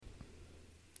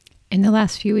In the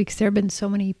last few weeks, there have been so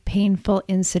many painful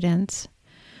incidents,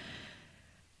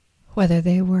 whether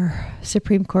they were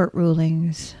Supreme Court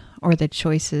rulings or the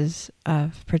choices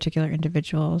of particular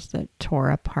individuals that tore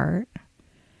apart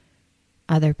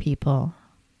other people,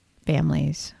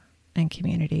 families, and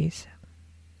communities.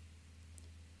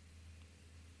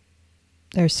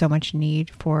 There's so much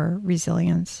need for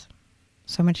resilience,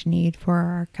 so much need for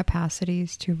our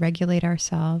capacities to regulate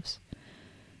ourselves,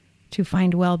 to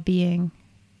find well-being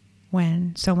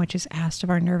when so much is asked of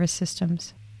our nervous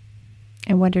systems.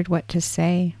 I wondered what to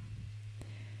say.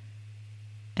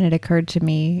 And it occurred to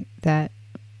me that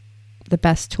the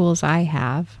best tools I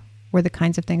have were the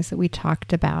kinds of things that we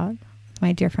talked about with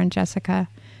my dear friend Jessica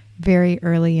very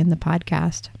early in the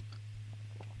podcast.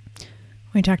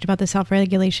 We talked about the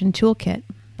self-regulation toolkit.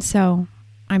 So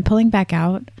I'm pulling back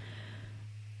out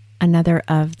another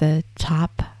of the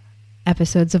top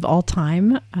episodes of all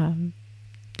time.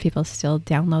 People still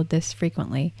download this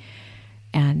frequently,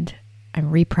 and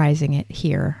I'm reprising it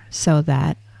here so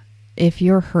that if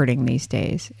you're hurting these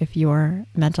days, if your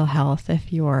mental health,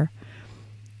 if your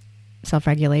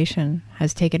self-regulation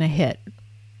has taken a hit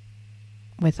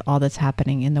with all that's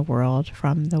happening in the world,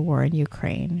 from the war in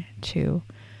Ukraine to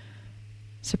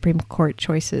Supreme Court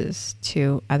choices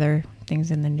to other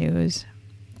things in the news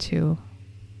to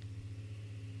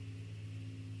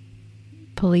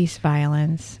police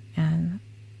violence and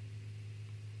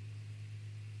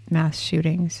mass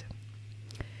shootings.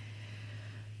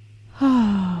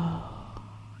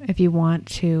 If you want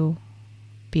to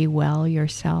be well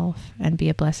yourself and be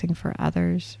a blessing for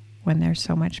others when there's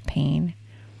so much pain,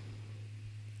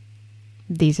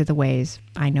 these are the ways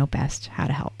I know best how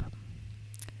to help.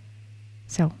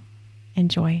 So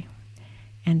enjoy,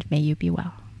 and may you be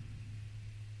well.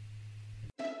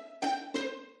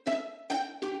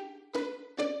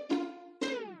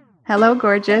 Hello,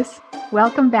 gorgeous.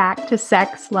 Welcome back to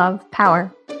Sex, Love, Power.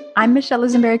 I'm Michelle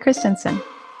Lisenberry Christensen,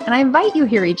 and I invite you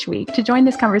here each week to join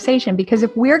this conversation because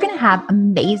if we're going to have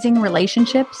amazing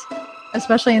relationships,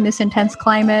 especially in this intense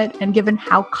climate and given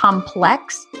how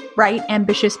complex, bright,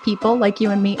 ambitious people like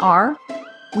you and me are,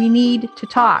 we need to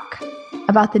talk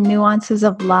about the nuances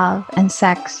of love and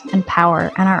sex and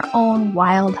power and our own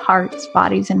wild hearts,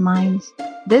 bodies, and minds.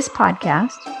 This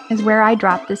podcast is where I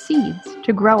drop the seeds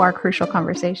to grow our crucial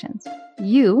conversations.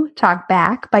 You talk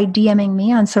back by DMing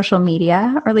me on social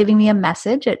media or leaving me a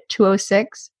message at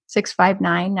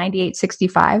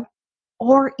 206-659-9865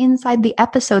 or inside the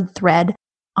episode thread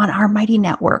on our mighty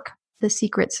network, The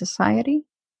Secret Society,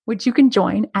 which you can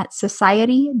join at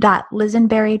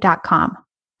society.lisenberry.com.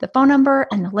 The phone number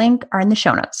and the link are in the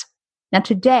show notes. Now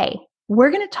today,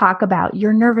 we're going to talk about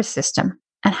your nervous system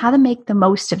and how to make the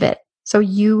most of it so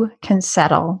you can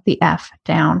settle the F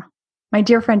down. My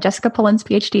dear friend Jessica Pullins,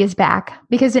 PhD, is back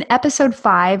because in episode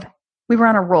 5, we were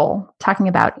on a roll talking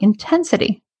about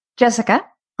intensity. Jessica,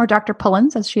 or Dr.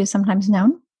 Pullins, as she is sometimes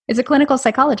known, is a clinical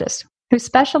psychologist who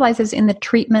specializes in the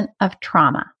treatment of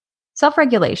trauma.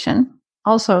 Self-regulation,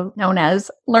 also known as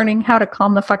learning how to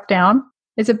calm the fuck down,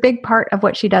 is a big part of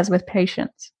what she does with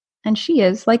patients. And she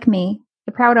is, like me,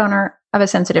 the proud owner of a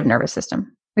sensitive nervous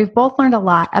system. We've both learned a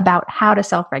lot about how to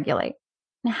self-regulate.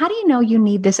 Now, how do you know you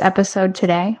need this episode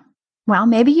today? Well,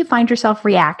 maybe you find yourself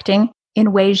reacting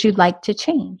in ways you'd like to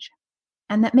change,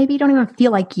 and that maybe you don't even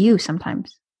feel like you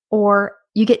sometimes, or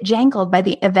you get jangled by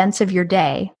the events of your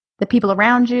day, the people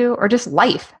around you, or just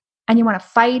life, and you want to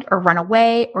fight or run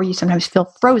away, or you sometimes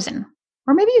feel frozen,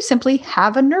 or maybe you simply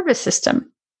have a nervous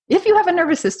system. If you have a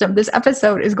nervous system, this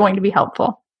episode is going to be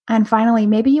helpful. And finally,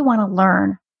 maybe you want to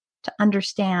learn to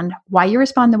understand why you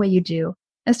respond the way you do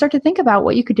and start to think about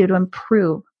what you could do to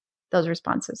improve those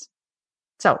responses.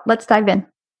 So let's dive in.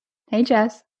 Hey,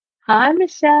 Jess. Hi,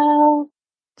 Michelle.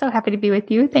 So happy to be with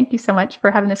you. Thank you so much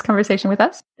for having this conversation with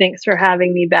us. Thanks for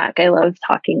having me back. I love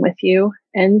talking with you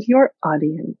and your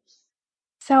audience.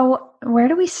 So where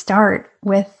do we start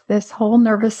with this whole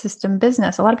nervous system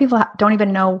business? A lot of people don't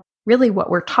even know really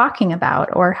what we're talking about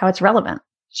or how it's relevant.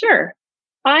 Sure.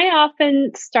 I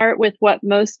often start with what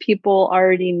most people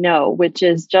already know, which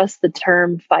is just the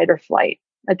term fight or flight.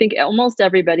 I think almost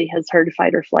everybody has heard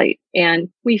fight or flight. And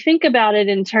we think about it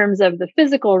in terms of the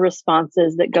physical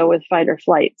responses that go with fight or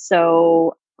flight.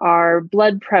 So our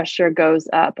blood pressure goes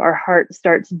up, our heart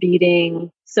starts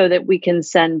beating so that we can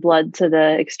send blood to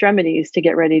the extremities to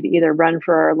get ready to either run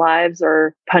for our lives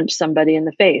or punch somebody in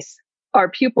the face. Our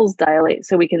pupils dilate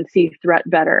so we can see threat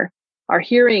better. Our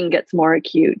hearing gets more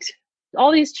acute.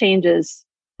 All these changes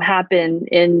happen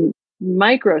in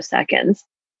microseconds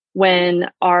when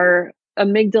our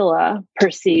amygdala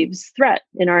perceives threat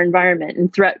in our environment.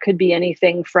 And threat could be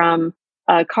anything from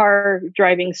a car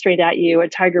driving straight at you, a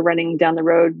tiger running down the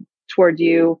road toward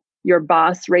you, your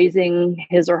boss raising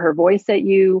his or her voice at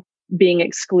you, being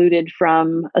excluded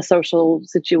from a social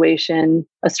situation,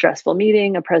 a stressful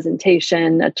meeting, a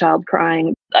presentation, a child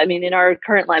crying. I mean, in our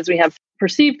current lives, we have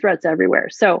perceived threats everywhere.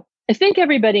 So I think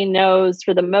everybody knows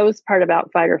for the most part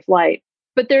about fight or flight,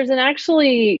 but there's an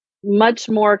actually much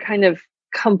more kind of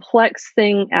complex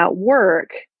thing at work.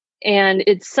 And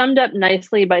it's summed up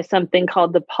nicely by something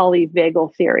called the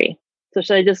polyvagal theory. So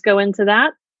should I just go into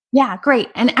that? Yeah, great.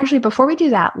 And actually, before we do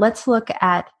that, let's look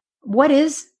at what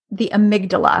is the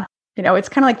amygdala. It's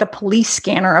kind of like the police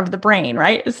scanner of the brain,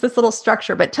 right? It's this little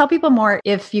structure. But tell people more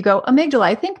if you go amygdala.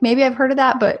 I think maybe I've heard of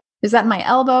that, but is that in my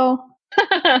elbow?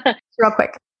 Real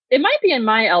quick. It might be in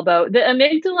my elbow. The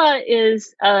amygdala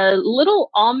is a little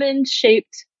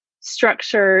almond-shaped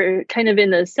structure kind of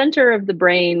in the center of the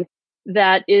brain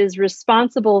that is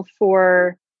responsible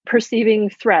for perceiving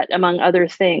threat, among other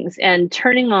things, and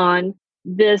turning on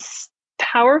this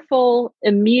powerful,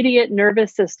 immediate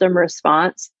nervous system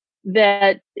response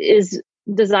that is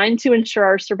designed to ensure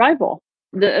our survival.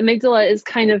 The amygdala is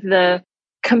kind of the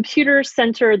computer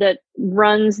center that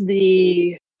runs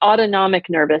the autonomic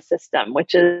nervous system,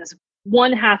 which is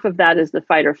one half of that is the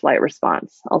fight or flight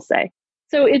response, I'll say.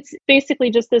 So it's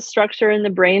basically just this structure in the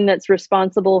brain that's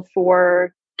responsible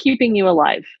for keeping you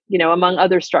alive, among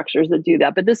other structures that do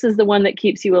that. But this is the one that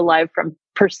keeps you alive from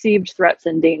perceived threats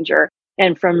and danger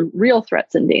and from real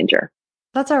threats and danger.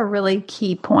 That's a really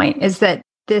key point, is that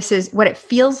this is what it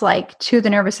feels like to the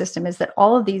nervous system, is that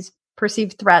all of these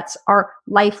perceived threats are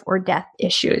life or death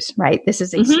issues, right? This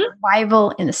is a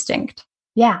survival instinct.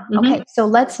 Yeah. Okay. So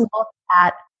let's look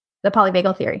at the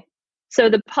polyvagal theory. So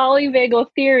the polyvagal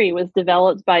theory was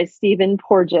developed by Stephen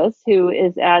Porges, who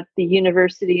is at the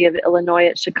University of Illinois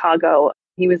at Chicago.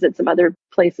 He was at some other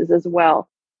places as well.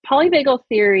 Polyvagal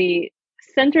theory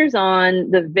centers on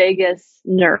the vagus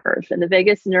nerve, and the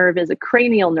vagus nerve is a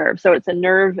cranial nerve. So it's a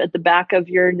nerve at the back of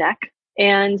your neck,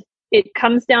 and it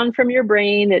comes down from your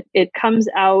brain. It comes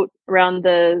out around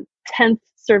the 10th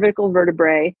cervical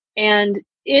vertebrae, and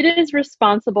it is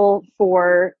responsible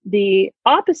for the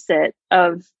opposite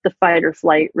of the fight or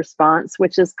flight response,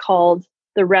 which is called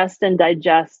the rest and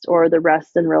digest, or the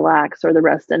rest and relax, or the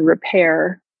rest and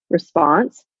repair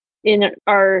response. In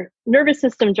our nervous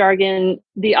system jargon,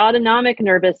 the autonomic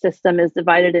nervous system is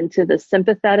divided into the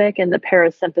sympathetic and the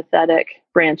parasympathetic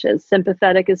branches.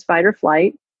 Sympathetic is fight or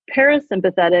flight.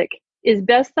 Parasympathetic is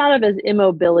best thought of as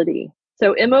immobility.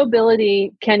 So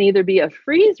immobility can either be a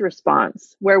freeze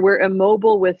response, where we're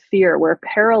immobile with fear, we're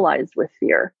paralyzed with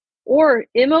fear, or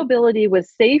immobility with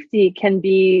safety can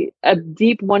be a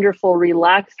deep, wonderful,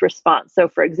 relaxed response. So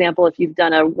for example, if you've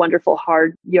done a wonderful,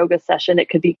 hard yoga session, it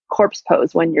could be corpse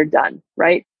pose when you're done,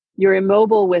 right? You're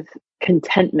immobile with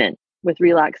contentment, with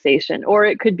relaxation, or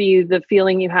it could be the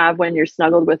feeling you have when you're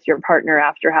snuggled with your partner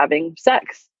after having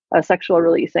sex, a sexual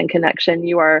release and connection.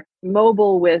 You are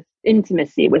mobile with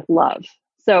intimacy, with love.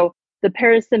 So the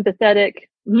parasympathetic.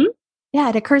 Yeah,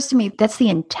 it occurs to me that's the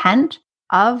intent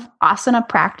of asana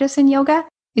practice in yoga,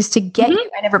 is to get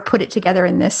you, I never put it together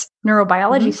in this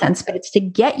neurobiology sense, but it's to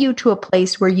get you to a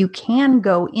place where you can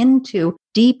go into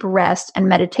deep rest and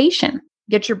meditation,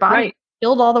 get your body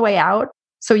filled all the way out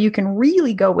so you can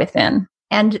really go within.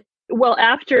 And well,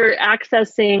 after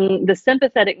accessing the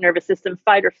sympathetic nervous system,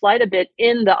 fight or flight a bit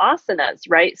in the asanas,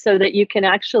 right? So that you can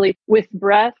actually, with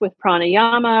breath, with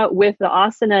pranayama, with the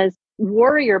asanas,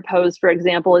 warrior pose, for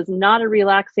example, is not a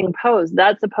relaxing pose.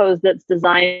 That's a pose that's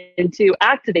designed to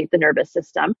activate the nervous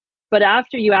system. But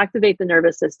after you activate the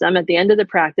nervous system, at the end of the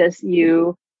practice,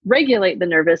 you regulate the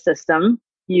nervous system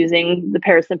using the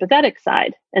parasympathetic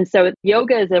side. And so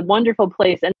yoga is a wonderful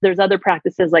place. And there's other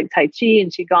practices like Tai Chi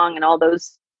and Qigong and all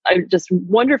those are just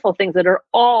wonderful things that are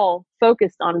all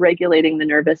focused on regulating the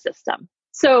nervous system.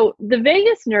 So the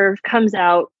vagus nerve comes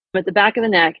out at the back of the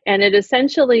neck, and it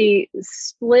essentially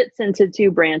splits into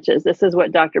two branches. This is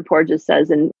what Dr. Porges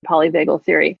says in polyvagal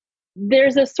theory.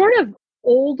 There's a sort of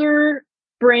older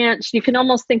branch. You can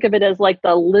almost think of it as like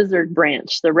the lizard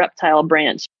branch, the reptile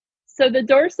branch. So the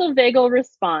dorsal vagal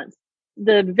response,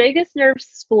 the vagus nerve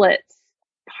splits.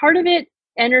 Part of it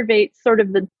innervates sort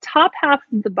of the top half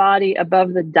of the body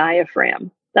above the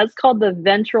diaphragm. That's called the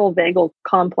ventral vagal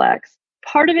complex.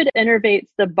 Part of it innervates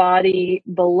the body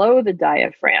below the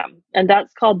diaphragm, and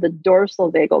that's called the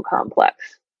dorsal vagal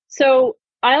complex. So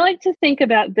I like to think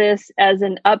about this as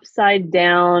an upside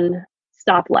down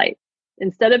stoplight.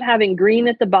 Instead of having green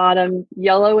at the bottom,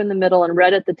 yellow in the middle, and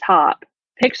red at the top,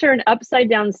 picture an upside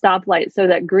down stoplight so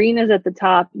that green is at the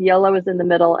top, yellow is in the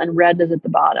middle, and red is at the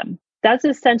bottom. That's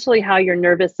essentially how your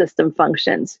nervous system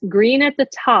functions. Green at the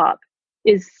top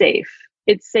is safe.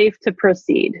 It's safe to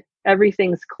proceed.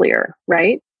 Everything's clear,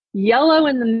 right? Yellow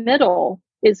in the middle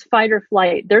is fight or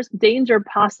flight. There's danger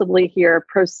possibly here.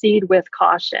 Proceed with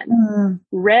caution.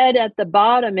 Red at the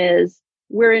bottom is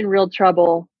we're in real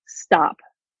trouble. Stop.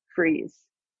 Freeze.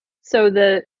 So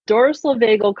the dorsal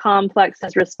vagal complex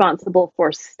is responsible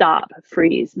for stop,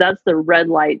 freeze. That's the red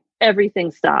light.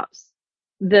 Everything stops.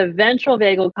 The ventral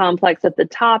vagal complex at the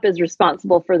top is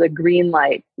responsible for the green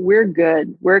light. We're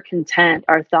good. We're content.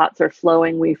 Our thoughts are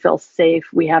flowing. We feel safe.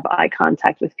 We have eye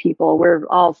contact with people. We're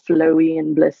all flowy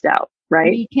and blissed out,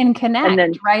 right? We can connect, And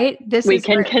then right? we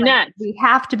can connect. We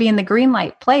have to be in the green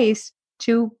light place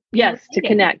to to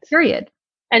connect. Period.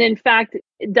 And in fact,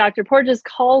 Dr. Porges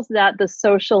calls that the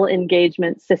social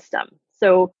engagement system.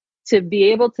 So to be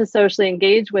able to socially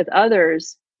engage with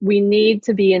others, we need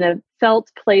to be in a felt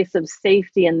place of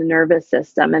safety in the nervous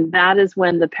system. And that is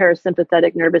when the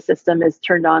parasympathetic nervous system is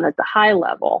turned on at the high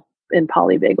level in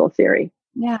polyvagal theory.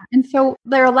 Yeah. And so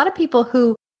there are a lot of people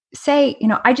who say,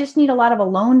 I just need a lot of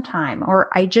alone time, or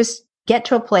I just get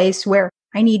to a place where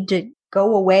I need to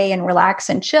go away and relax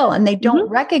and chill. And they don't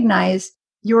recognize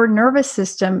your nervous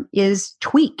system is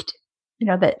tweaked,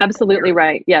 that absolutely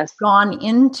right. Yes. Gone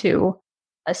into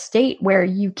a state where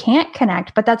you can't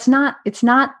connect, but it's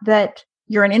not that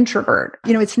you're an introvert.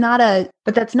 It's not a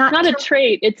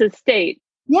trait. It's a state.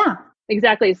 Yeah,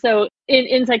 exactly. So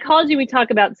in psychology, we talk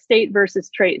about state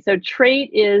versus trait. So trait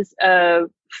is a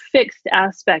fixed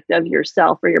aspect of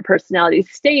yourself or your personality.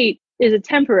 State is a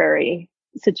temporary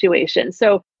situation.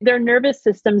 So their nervous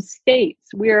system states,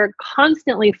 we're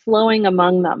constantly flowing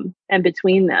among them and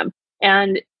between them.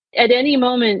 And at any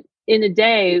moment in a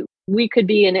day, we could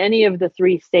be in any of the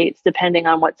three states, depending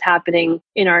on what's happening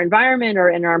in our environment or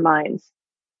in our minds.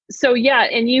 So yeah,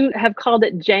 and you have called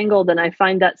it jangled, and I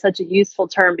find that such a useful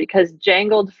term because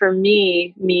jangled for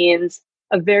me means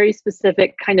a very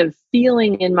specific kind of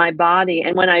feeling in my body.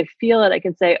 And when I feel it, I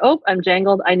can say, oh, I'm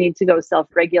jangled. I need to go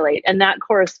self-regulate. And that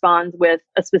corresponds with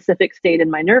a specific state in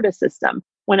my nervous system.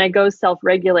 When I go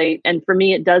self-regulate, and for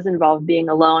me, it does involve being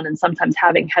alone and sometimes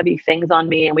having heavy things on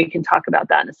me. And we can talk about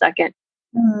that in a second.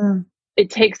 It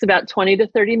takes about 20 to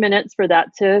 30 minutes for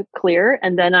that to clear.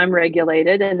 And then I'm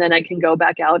regulated. And then I can go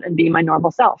back out and be my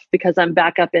normal self because I'm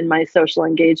back up in my social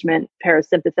engagement,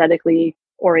 parasympathetically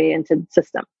oriented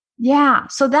system. Yeah.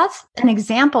 So that's an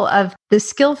example of the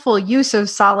skillful use of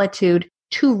solitude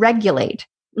to regulate.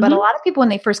 But a lot of people, when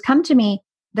they first come to me,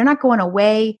 they're not going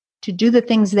away to do the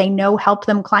things they know help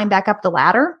them climb back up the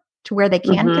ladder to where they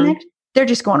can connect. They're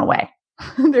just going away.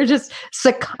 They're just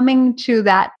succumbing to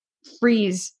that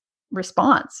freeze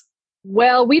response.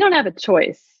 Well, we don't have a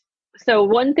choice. So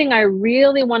one thing I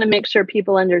really want to make sure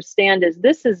people understand is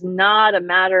this is not a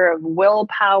matter of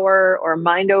willpower or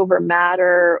mind over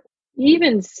matter,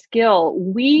 even skill.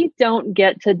 We don't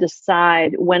get to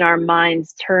decide when our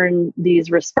minds turn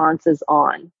these responses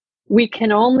on. We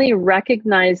can only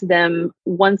recognize them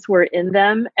once we're in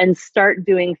them and start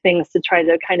doing things to try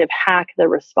to kind of hack the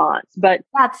response. But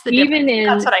that's the even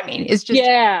difference. That's what I mean, is just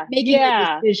making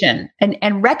a decision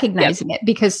and recognizing it,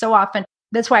 because so often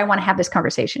that's why I want to have this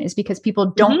conversation, is because people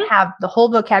don't have the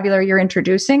whole vocabulary you're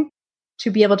introducing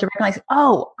to be able to recognize,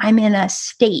 oh, I'm in a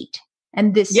state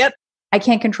and this, I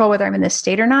can't control whether I'm in this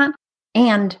state or not.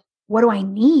 And what do I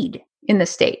need in the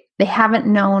state? They haven't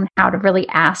known how to really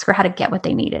ask or how to get what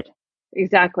they needed.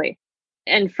 Exactly.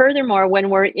 And furthermore, when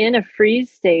we're in a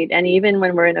freeze state, and even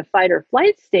when we're in a fight or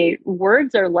flight state,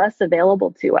 words are less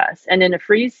available to us. And in a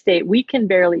freeze state, we can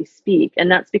barely speak. And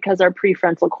that's because our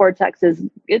prefrontal cortex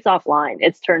it's offline.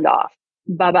 It's turned off.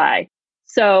 Bye-bye.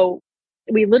 So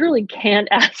we literally can't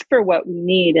ask for what we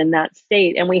need in that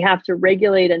state. And we have to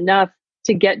regulate enough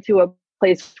to get to a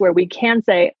place where we can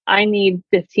say, I need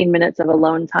 15 minutes of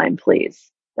alone time, please.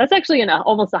 That's actually in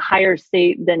almost a higher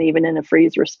state than even in a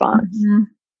freeze response.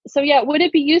 So yeah, would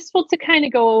it be useful to kind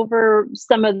of go over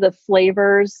some of the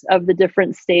flavors of the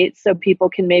different states so people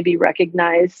can maybe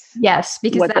recognize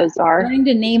because what those are? Learning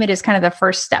to name it is kind of the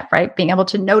first step, right? Being able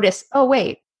to notice, oh,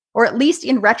 wait, or at least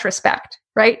in retrospect,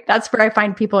 right? That's where I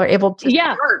find people are able to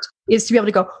start, is to be able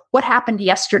to go, what happened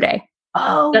yesterday?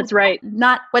 Oh, that's right.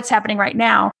 Not what's happening right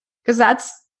now, because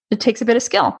it takes a bit of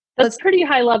skill. That's pretty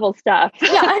high level stuff.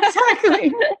 Yeah,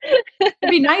 exactly. It'd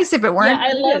be nice if it weren't. Yeah,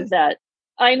 I love that.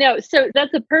 I know. So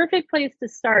that's a perfect place to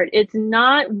start. It's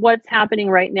not what's happening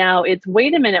right now. It's,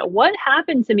 wait a minute, what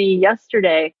happened to me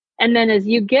yesterday? And then as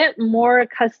you get more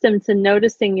accustomed to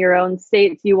noticing your own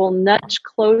states, you will nudge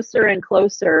closer and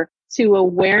closer to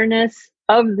awareness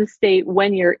of the state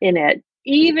when you're in it.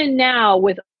 Even now,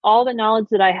 with all the knowledge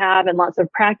that I have and lots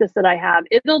of practice that I have,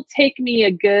 it'll take me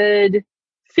a good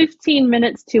 15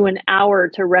 minutes to an hour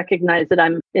to recognize that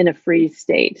I'm in a freeze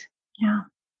state. Yeah.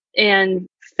 And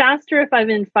faster if I'm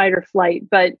in fight or flight,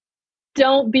 but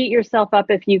don't beat yourself up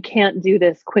if you can't do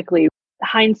this quickly.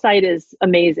 Hindsight is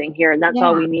amazing here, and that's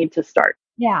all we need to start.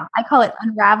 Yeah. I call it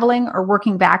unraveling or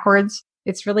working backwards.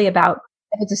 It's really about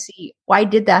able to see, why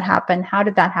did that happen? How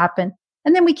did that happen?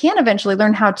 And then we can eventually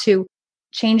learn how to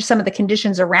change some of the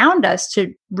conditions around us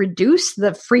to reduce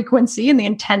the frequency and the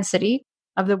intensity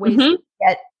of the ways we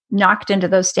get knocked into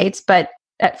those states. But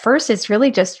at first, it's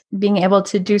really just being able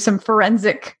to do some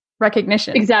forensic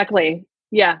recognition. Exactly.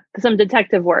 Yeah. Some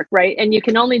detective work, right? And you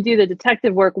can only do the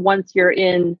detective work once you're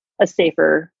in a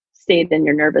safer state in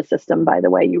your nervous system, by the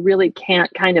way. You really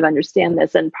can't kind of understand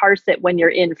this and parse it when you're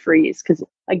in freeze. Because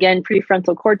again,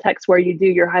 prefrontal cortex, where you do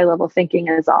your high level thinking,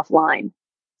 is offline.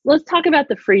 Let's talk about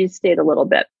the freeze state a little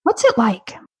bit. What's it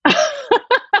like?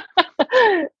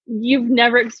 You've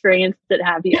never experienced it,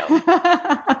 have you?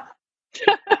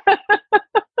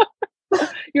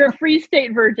 You're a freeze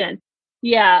state virgin.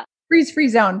 Yeah. Freeze-free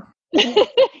zone.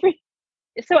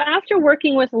 So after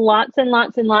working with lots and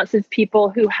lots and lots of people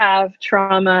who have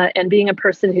trauma, and being a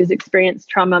person who's experienced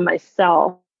trauma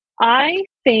myself, I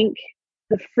think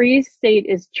the freeze state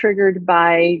is triggered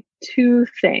by two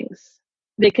things.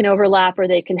 They can overlap or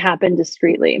they can happen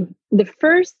discreetly. The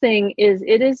first thing is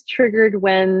it is triggered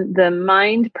when the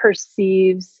mind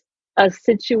perceives a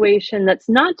situation that's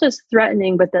not just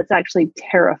threatening, but that's actually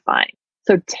terrifying.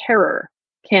 So terror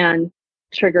can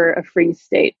trigger a freeze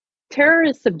state. Terror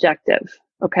is subjective,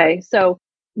 okay? So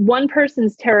one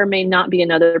person's terror may not be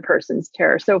another person's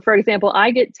terror. So for example,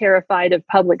 I get terrified of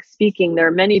public speaking. There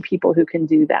are many people who can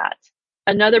do that.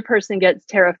 Another person gets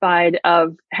terrified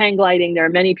of hang gliding. There are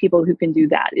many people who can do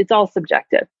that. It's all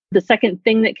subjective. The second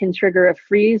thing that can trigger a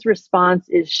freeze response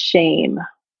is shame.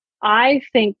 I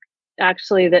think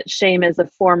actually that shame is a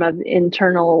form of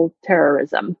internal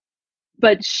terrorism.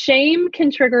 But shame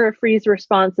can trigger a freeze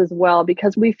response as well,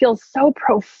 because we feel so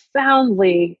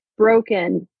profoundly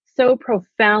broken, so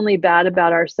profoundly bad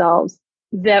about ourselves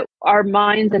that our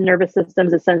minds and nervous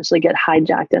systems essentially get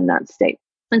hijacked in that state.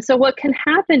 And so what can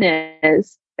happen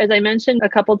is, as I mentioned a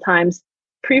couple times,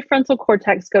 prefrontal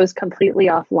cortex goes completely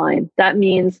offline. That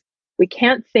means we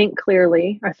can't think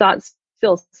clearly. Our thoughts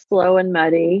feel slow and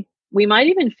muddy. We might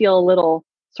even feel a little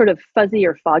sort of fuzzy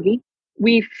or foggy.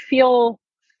 We feel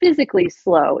physically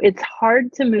slow. It's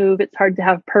hard to move. It's hard to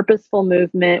have purposeful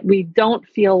movement. We don't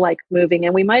feel like moving,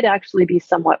 and we might actually be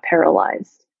somewhat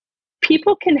paralyzed.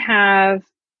 People can have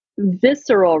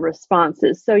visceral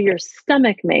responses. So your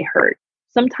stomach may hurt.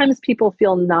 Sometimes people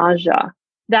feel nausea.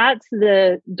 That's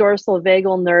the dorsal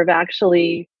vagal nerve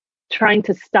actually trying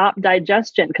to stop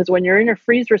digestion, because when you're in a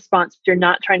freeze response, you're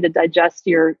not trying to digest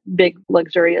your big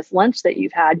luxurious lunch that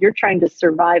you've had. You're trying to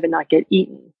survive and not get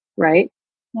eaten, right?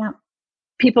 Yeah.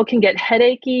 People can get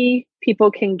headachy.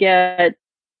 People can get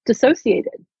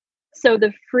dissociated. So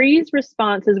the freeze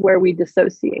response is where we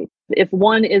dissociate. If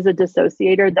one is a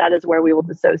dissociator, that is where we will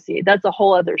dissociate. That's a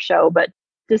whole other show. But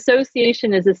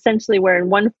dissociation is essentially where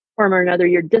in one form or another,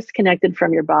 you're disconnected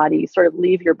from your body, you sort of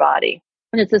leave your body.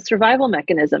 And it's a survival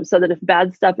mechanism so that if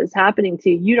bad stuff is happening to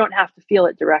you, you don't have to feel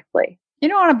it directly. You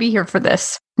don't want to be here for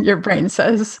this, your brain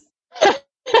says.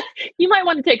 You might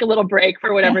want to take a little break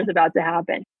for whatever's about to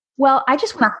happen. Well, I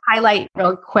just want to highlight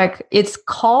real quick. It's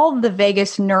called the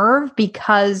vagus nerve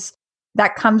because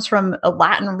that comes from a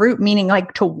Latin root meaning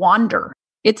like to wander.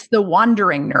 It's the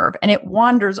wandering nerve, and it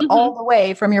wanders all the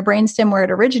way from your brainstem where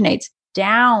it originates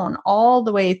down all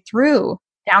the way through,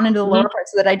 down into the lower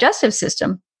parts of the digestive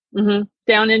system.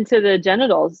 Down into the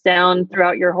genitals, down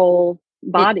throughout your whole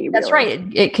body. That's right.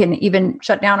 It can even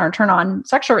shut down or turn on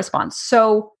sexual response.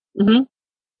 So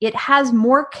it has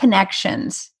more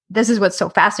connections. This is what's so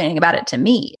fascinating about it to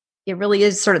me. It really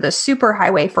is sort of the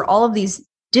superhighway for all of these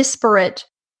disparate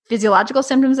physiological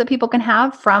symptoms that people can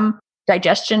have, from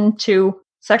digestion to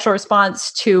sexual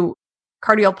response to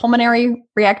cardiopulmonary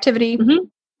reactivity,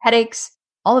 headaches,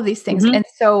 all of these things. And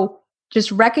so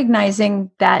just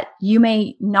recognizing that you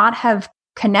may not have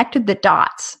connected the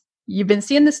dots. You've been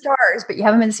seeing the stars, but you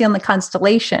haven't been seeing the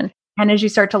constellation. And as you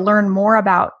start to learn more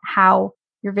about how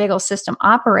your vagal system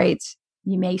operates,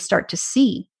 you may start to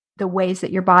see the ways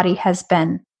that your body has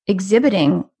been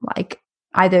exhibiting, like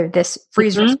either this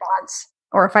freeze response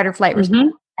or a fight or flight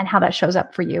response, and how that shows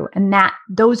up for you. And that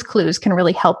those clues can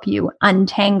really help you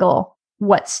untangle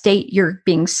what state you're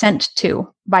being sent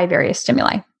to by various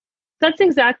stimuli. That's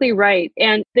exactly right.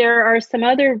 And there are some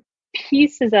other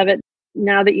pieces of it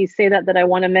now that you say that I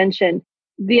want to mention.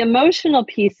 The emotional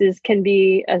pieces can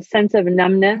be a sense of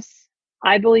numbness,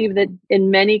 I believe that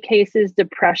in many cases,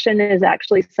 depression is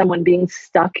actually someone being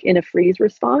stuck in a freeze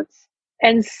response.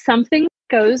 And something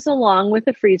goes along with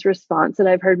the freeze response that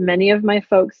I've heard many of my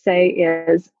folks say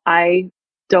is, I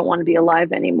don't want to be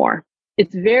alive anymore.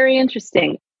 It's very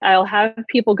interesting. I'll have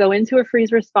people go into a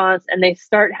freeze response and they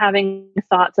start having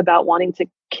thoughts about wanting to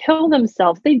kill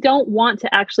themselves. They don't want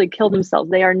to actually kill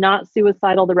themselves. They are not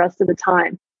suicidal the rest of the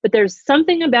time. But there's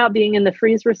something about being in the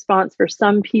freeze response for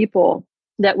some people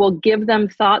that will give them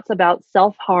thoughts about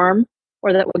self-harm,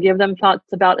 or that will give them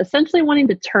thoughts about essentially wanting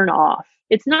to turn off.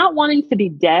 It's not wanting to be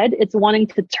dead, it's wanting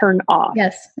to turn off.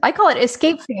 Yes. I call it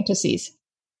escape fantasies.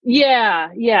 Yeah.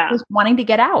 Just wanting to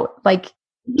get out. Like,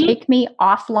 take me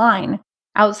offline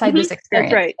outside this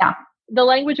experience. That's right. Yeah. The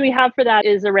language we have for that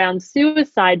is around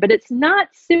suicide, but it's not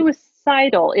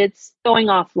suicidal. It's going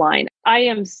offline. I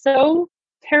am so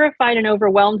terrified and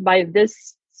overwhelmed by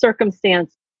this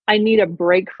circumstance. I need a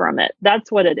break from it.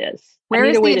 That's what it is. Where I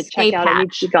need is a way the to check out. hatch? I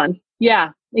need to be gone.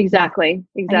 Yeah, exactly.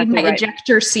 I Exactly. need my right.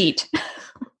 ejector seat.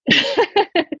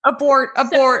 Abort.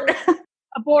 Abort.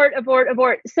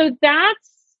 So that's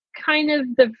kind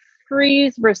of the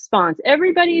freeze response.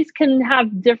 Everybody's can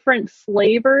have different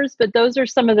flavors, but those are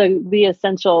some of the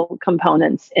essential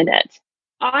components in it.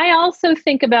 I also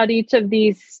think about each of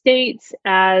these states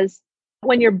as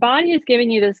when your body is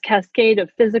giving you this cascade of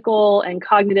physical and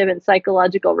cognitive and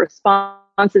psychological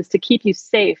responses to keep you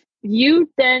safe, you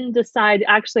then decide,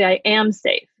 actually, I am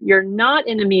safe. You're not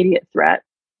an immediate threat.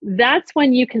 That's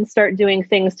when you can start doing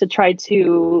things to try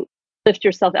to lift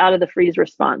yourself out of the freeze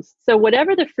response. So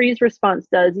whatever the freeze response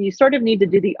does, you sort of need to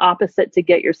do the opposite to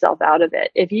get yourself out of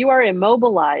it. If you are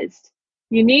immobilized,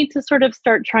 you need to sort of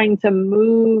start trying to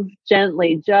move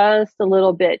gently, just a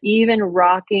little bit. Even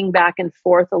rocking back and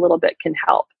forth a little bit can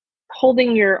help.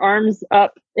 Holding your arms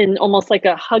up in almost like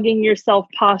a hugging yourself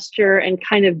posture and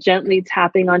kind of gently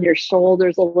tapping on your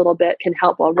shoulders a little bit can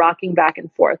help while rocking back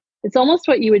and forth. It's almost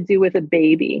what you would do with a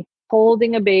baby,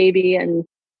 holding a baby and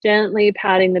gently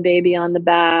patting the baby on the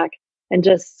back and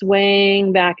just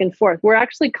swaying back and forth. We're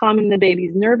actually calming the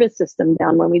baby's nervous system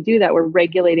down. When we do that, we're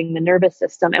regulating the nervous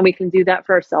system, and we can do that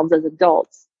for ourselves as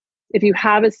adults. If you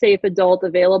have a safe adult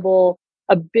available,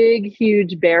 a big,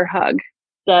 huge bear hug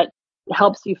that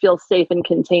helps you feel safe and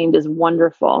contained is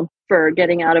wonderful for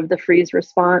getting out of the freeze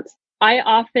response. I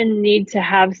often need to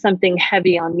have something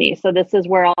heavy on me. So this is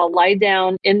where I'll lie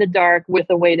down in the dark with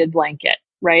a weighted blanket,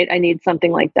 right? I need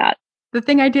something like that. The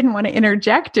thing I didn't want to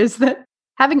interject is that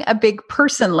having a big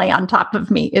person lay on top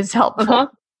of me is helpful.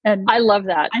 And I love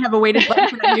that. I have a weighted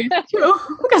blanket I use too,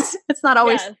 because it's not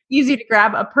always easy to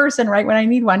grab a person right when I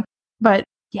need one. But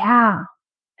yeah.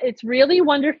 It's really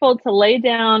wonderful to lay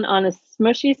down on a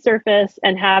smushy surface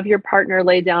and have your partner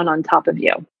lay down on top of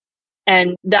you.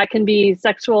 And that can be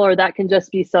sexual, or that can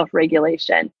just be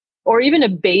self-regulation. Or even a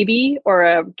baby or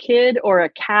a kid or a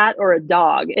cat or a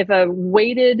dog. If a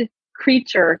weighted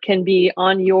creature can be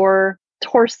on your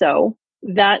torso,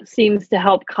 that seems to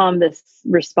help calm this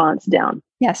response down.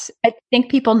 Yes. I think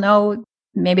people know,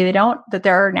 maybe they don't, that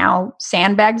there are now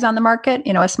sandbags on the market,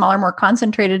 a smaller, more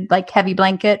concentrated, like heavy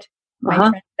blanket. My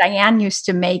friend Diane used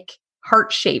to make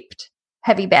heart-shaped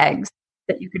heavy bags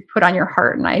that you could put on your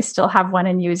heart, and I still have one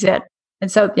and use it.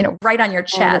 And so, right on your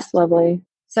chest. Oh, that's lovely.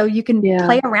 So you can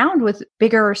play around with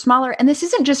bigger or smaller. And this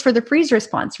isn't just for the freeze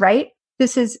response, right?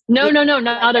 This is no,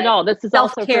 not at all. This is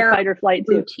also for fight or flight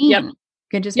too. Yep.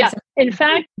 Can just In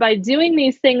fact, by doing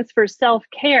these things for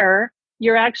self-care,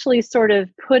 you're actually sort of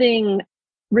putting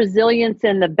resilience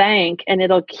in the bank, and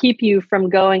it'll keep you from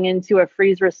going into a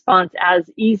freeze response as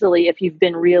easily if you've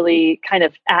been really kind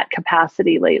of at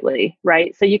capacity lately,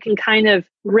 right? So you can kind of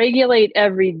regulate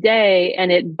every day,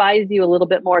 and it buys you a little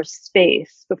bit more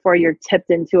space before you're tipped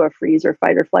into a freeze or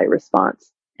fight or flight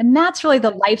response. And that's really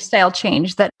the lifestyle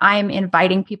change that I'm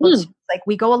inviting people to. Like,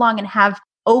 we go along and have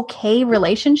okay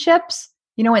relationships,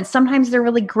 and sometimes they're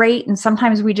really great, and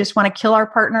sometimes we just want to kill our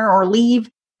partner or leave.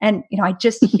 And, I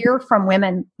just hear from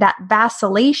women that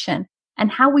vacillation,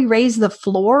 and how we raise the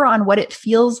floor on what it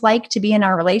feels like to be in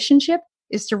our relationship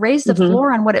is to raise the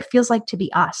floor on what it feels like to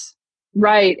be us.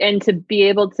 Right. And to be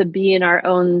able to be in our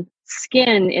own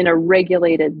skin in a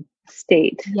regulated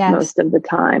state most of the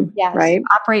time. Yes. Right.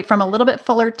 Operate from a little bit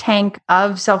fuller tank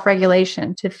of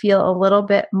self-regulation to feel a little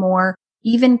bit more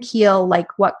even keel, like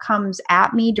what comes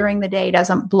at me during the day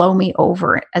doesn't blow me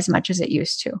over as much as it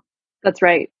used to. That's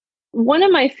right. One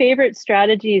of my favorite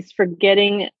strategies for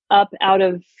getting up out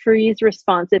of freeze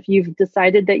response, if you've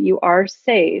decided that you are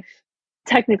safe,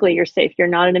 technically you're safe, you're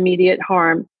not an immediate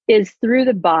harm, is through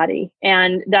the body.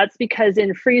 And that's because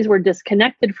in freeze, we're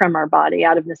disconnected from our body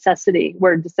out of necessity.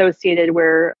 We're dissociated,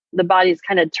 where the body's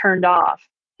kind of turned off.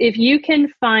 if you can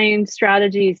find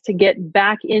strategies to get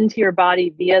back into your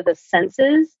body via the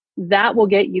senses, that will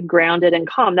get you grounded and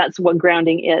calm. That's what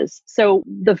grounding is. So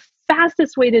the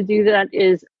fastest way to do that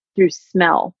is through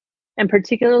smell, and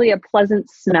particularly a pleasant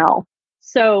smell.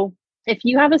 So if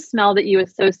you have a smell that you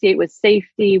associate with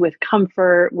safety, with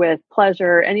comfort, with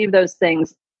pleasure, any of those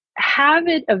things, have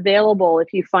it available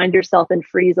if you find yourself in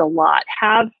freeze a lot.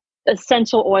 Have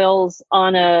essential oils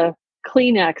on a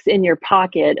Kleenex in your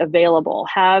pocket available.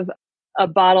 Have a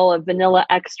bottle of vanilla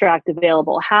extract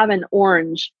available. Have an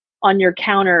orange on your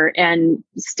counter and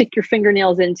stick your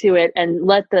fingernails into it and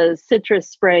let the citrus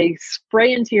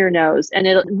spray into your nose, and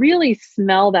it'll really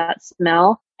smell that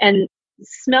smell. And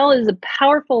smell is a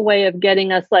powerful way of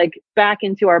getting us like back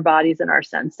into our bodies and our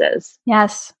senses.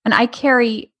 Yes. And I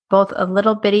carry both a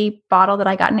little bitty bottle that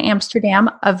I got in Amsterdam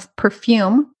of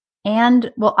perfume,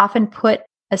 and will often put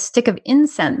a stick of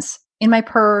incense in my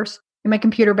purse, in my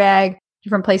computer bag,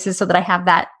 different places, so that I have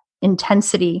that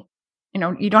intensity. You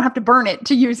know, you don't have to burn it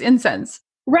to use incense.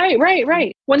 Right.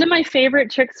 One of my favorite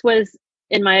tricks was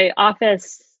in my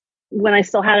office, when I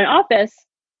still had an office,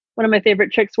 one of my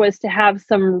favorite tricks was to have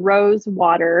some rose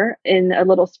water in a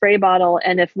little spray bottle.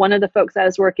 And if one of the folks I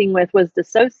was working with was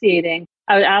dissociating,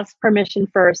 I would ask permission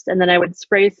first, and then I would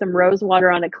spray some rose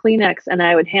water on a Kleenex and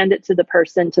I would hand it to the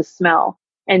person to smell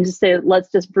and just say,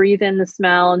 let's just breathe in the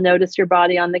smell, notice your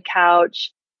body on the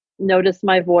couch, notice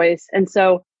my voice. And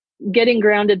so getting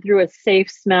grounded through a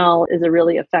safe smell is a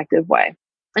really effective way.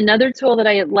 Another tool that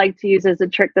I like to use is a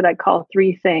trick that I call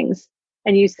 3 things.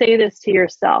 And you say this to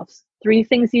yourself: 3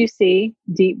 things you see,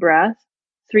 deep breath;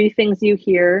 3 things you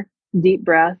hear, deep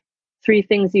breath; 3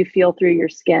 things you feel through your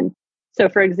skin. So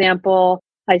for example,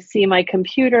 I see my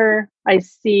computer, I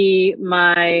see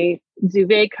my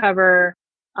duvet cover,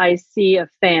 I see a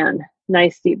fan.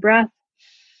 Nice deep breath.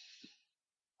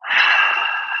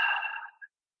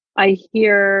 I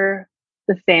hear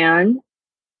the fan.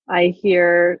 I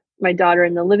hear my daughter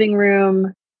in the living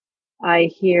room. I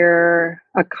hear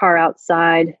a car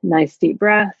outside. Nice deep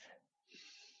breath.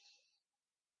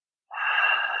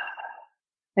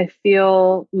 I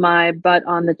feel my butt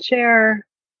on the chair.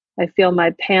 I feel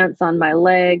my pants on my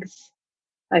legs.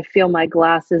 I feel my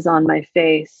glasses on my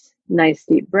face. Nice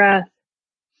deep breath.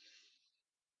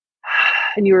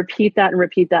 And you repeat that and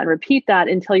repeat that and repeat that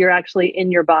until you're actually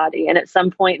in your body. And at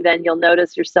some point, then you'll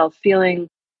notice yourself feeling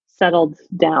settled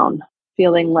down,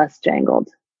 feeling less jangled.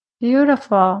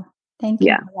 Beautiful. Thank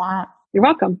you for that. You're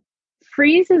welcome.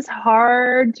 Freeze is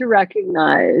hard to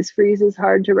recognize.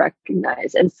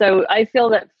 And so I feel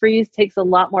that freeze takes a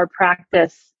lot more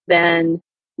practice than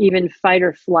even fight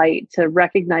or flight, to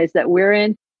recognize that we're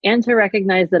in and to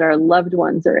recognize that our loved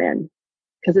ones are in.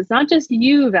 Because it's not just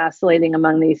you vacillating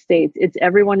among these states, it's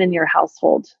everyone in your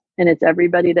household, and it's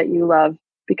everybody that you love,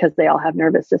 because they all have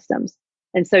nervous systems.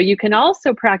 And so you can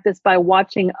also practice by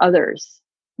watching others.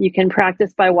 You can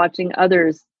practice by watching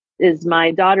others. Is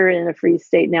my daughter in a freeze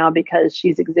state now because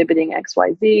she's exhibiting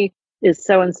XYZ? Is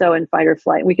so-and-so in fight or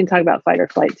flight? We can talk about fight or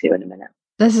flight too in a minute.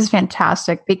 This is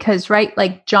fantastic because, right,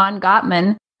 like John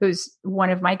Gottman, who's one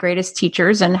of my greatest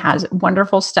teachers and has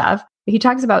wonderful stuff, he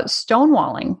talks about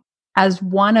stonewalling as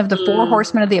one of the 4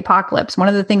 horsemen of the apocalypse, one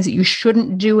of the things that you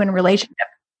shouldn't do in a relationship.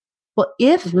 Well,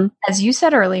 if, as you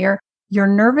said earlier, your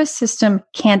nervous system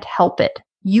can't help it,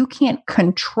 you can't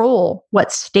control what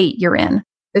state you're in.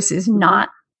 This is not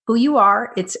who you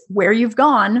are. It's where you've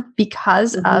gone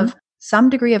because of some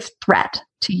degree of threat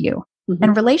to you.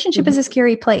 And relationship is a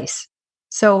scary place.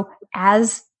 So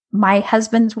as my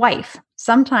husband's wife,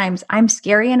 sometimes I'm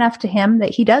scary enough to him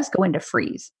that he does go into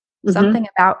freeze. Something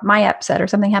about my upset or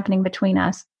something happening between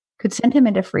us could send him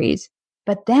into freeze.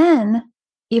 But then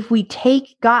if we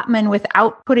take Gottman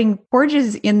without putting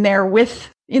Porges in there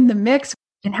in the mix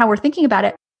and how we're thinking about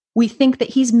it, we think that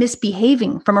he's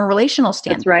misbehaving from a relational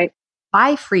standpoint. That's right.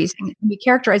 By freezing. We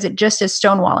characterize it just as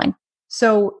stonewalling.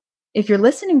 So if you're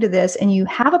listening to this and you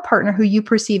have a partner who you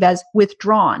perceive as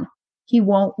withdrawn, he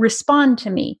won't respond to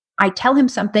me. I tell him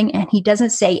something and he doesn't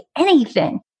say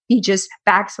anything. He just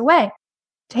backs away.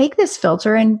 Take this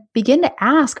filter and begin to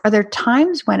ask, are there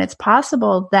times when it's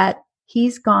possible that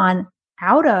he's gone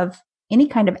out of any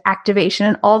kind of activation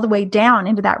and all the way down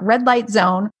into that red light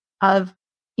zone of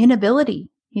inability?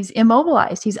 He's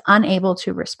immobilized. He's unable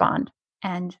to respond.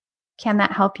 And can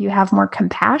that help you have more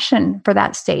compassion for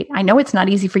that state? I know it's not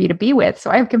easy for you to be with,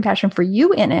 so I have compassion for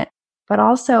you in it, but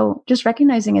also just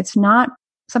recognizing it's not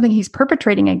something he's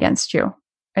perpetrating against you.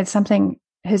 It's something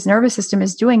his nervous system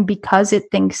is doing because it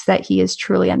thinks that he is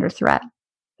truly under threat.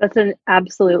 That's an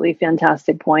absolutely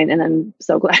fantastic point, and I'm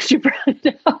so glad you brought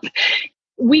it up.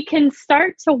 We can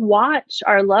start to watch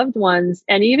our loved ones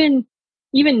and even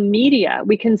even media,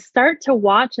 we can start to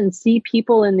watch and see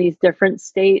people in these different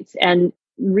states and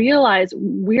realize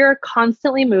we're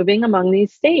constantly moving among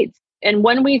these states. And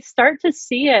when we start to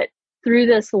see it through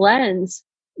this lens,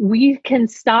 we can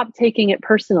stop taking it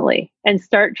personally and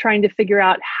start trying to figure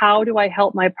out, how do I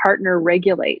help my partner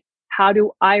regulate? How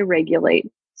do I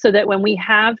regulate? So that when we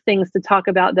have things to talk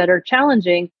about that are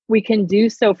challenging, we can do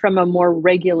so from a more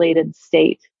regulated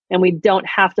state. And we don't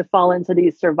have to fall into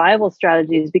these survival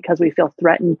strategies because we feel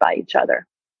threatened by each other.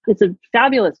 It's a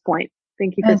fabulous point.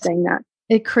 Thank you for saying that.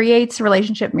 It creates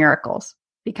relationship miracles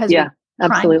because we're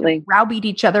absolutely trying to browbeat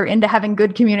each other into having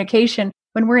good communication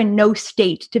when we're in no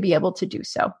state to be able to do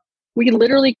so. We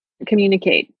literally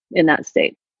communicate in that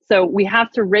state. So we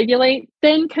have to regulate,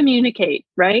 then communicate,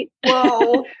 right?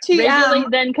 Whoa.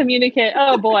 Regulate, then communicate.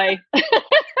 Oh boy.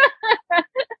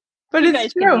 But you it's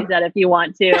guys true. Can use that if you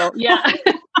want to. Yeah.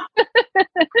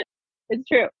 It's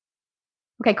true.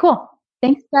 Okay, cool.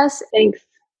 Thanks, Jess. Thanks.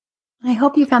 I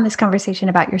hope you found this conversation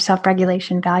about your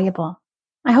self-regulation valuable.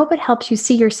 I hope it helps you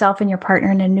see yourself and your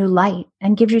partner in a new light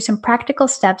and gives you some practical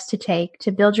steps to take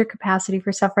to build your capacity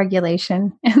for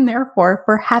self-regulation and therefore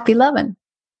for happy loving.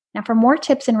 Now, for more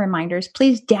tips and reminders,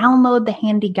 please download the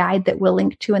handy guide that we'll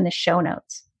link to in the show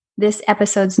notes. This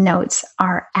episode's notes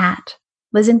are at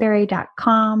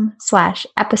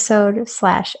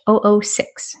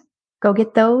lizenberry.com/episode/006. Go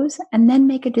get those and then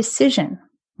make a decision.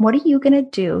 What are you going to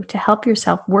do to help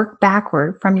yourself work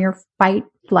backward from your fight,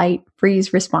 flight,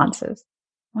 freeze responses?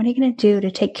 What are you going to do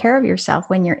to take care of yourself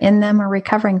when you're in them or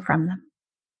recovering from them?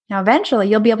 Now, eventually,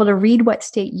 you'll be able to read what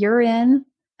state you're in,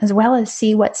 as well as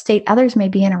see what state others may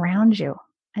be in around you.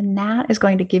 And that is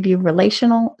going to give you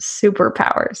relational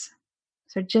superpowers.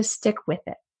 So just stick with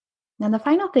it. Now, the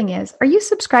final thing is, are you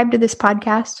subscribed to this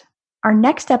podcast? Our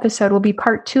next episode will be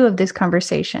part 2 of this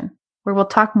conversation, where we'll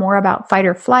talk more about fight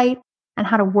or flight and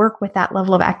how to work with that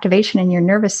level of activation in your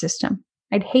nervous system.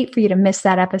 I'd hate for you to miss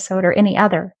that episode or any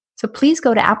other. So please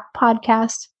go to Apple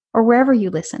Podcasts or wherever you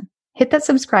listen. Hit that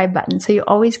subscribe button so you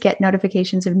always get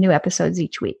notifications of new episodes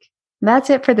each week. That's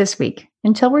it for this week.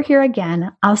 Until we're here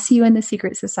again, I'll see you in the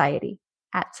Secret Society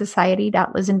at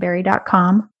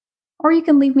society.lizenberry.com, or you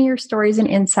can leave me your stories and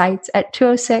insights at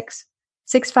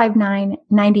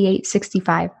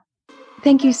 206-659-9865.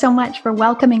 Thank you so much for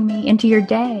welcoming me into your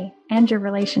day and your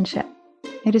relationship.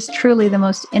 It is truly the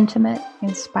most intimate,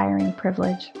 inspiring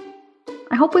privilege.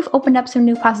 I hope we've opened up some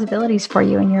new possibilities for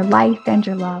you in your life and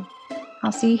your love.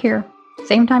 I'll see you here,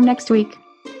 same time next week.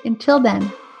 Until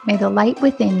then, may the light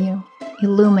within you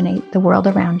illuminate the world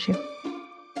around you.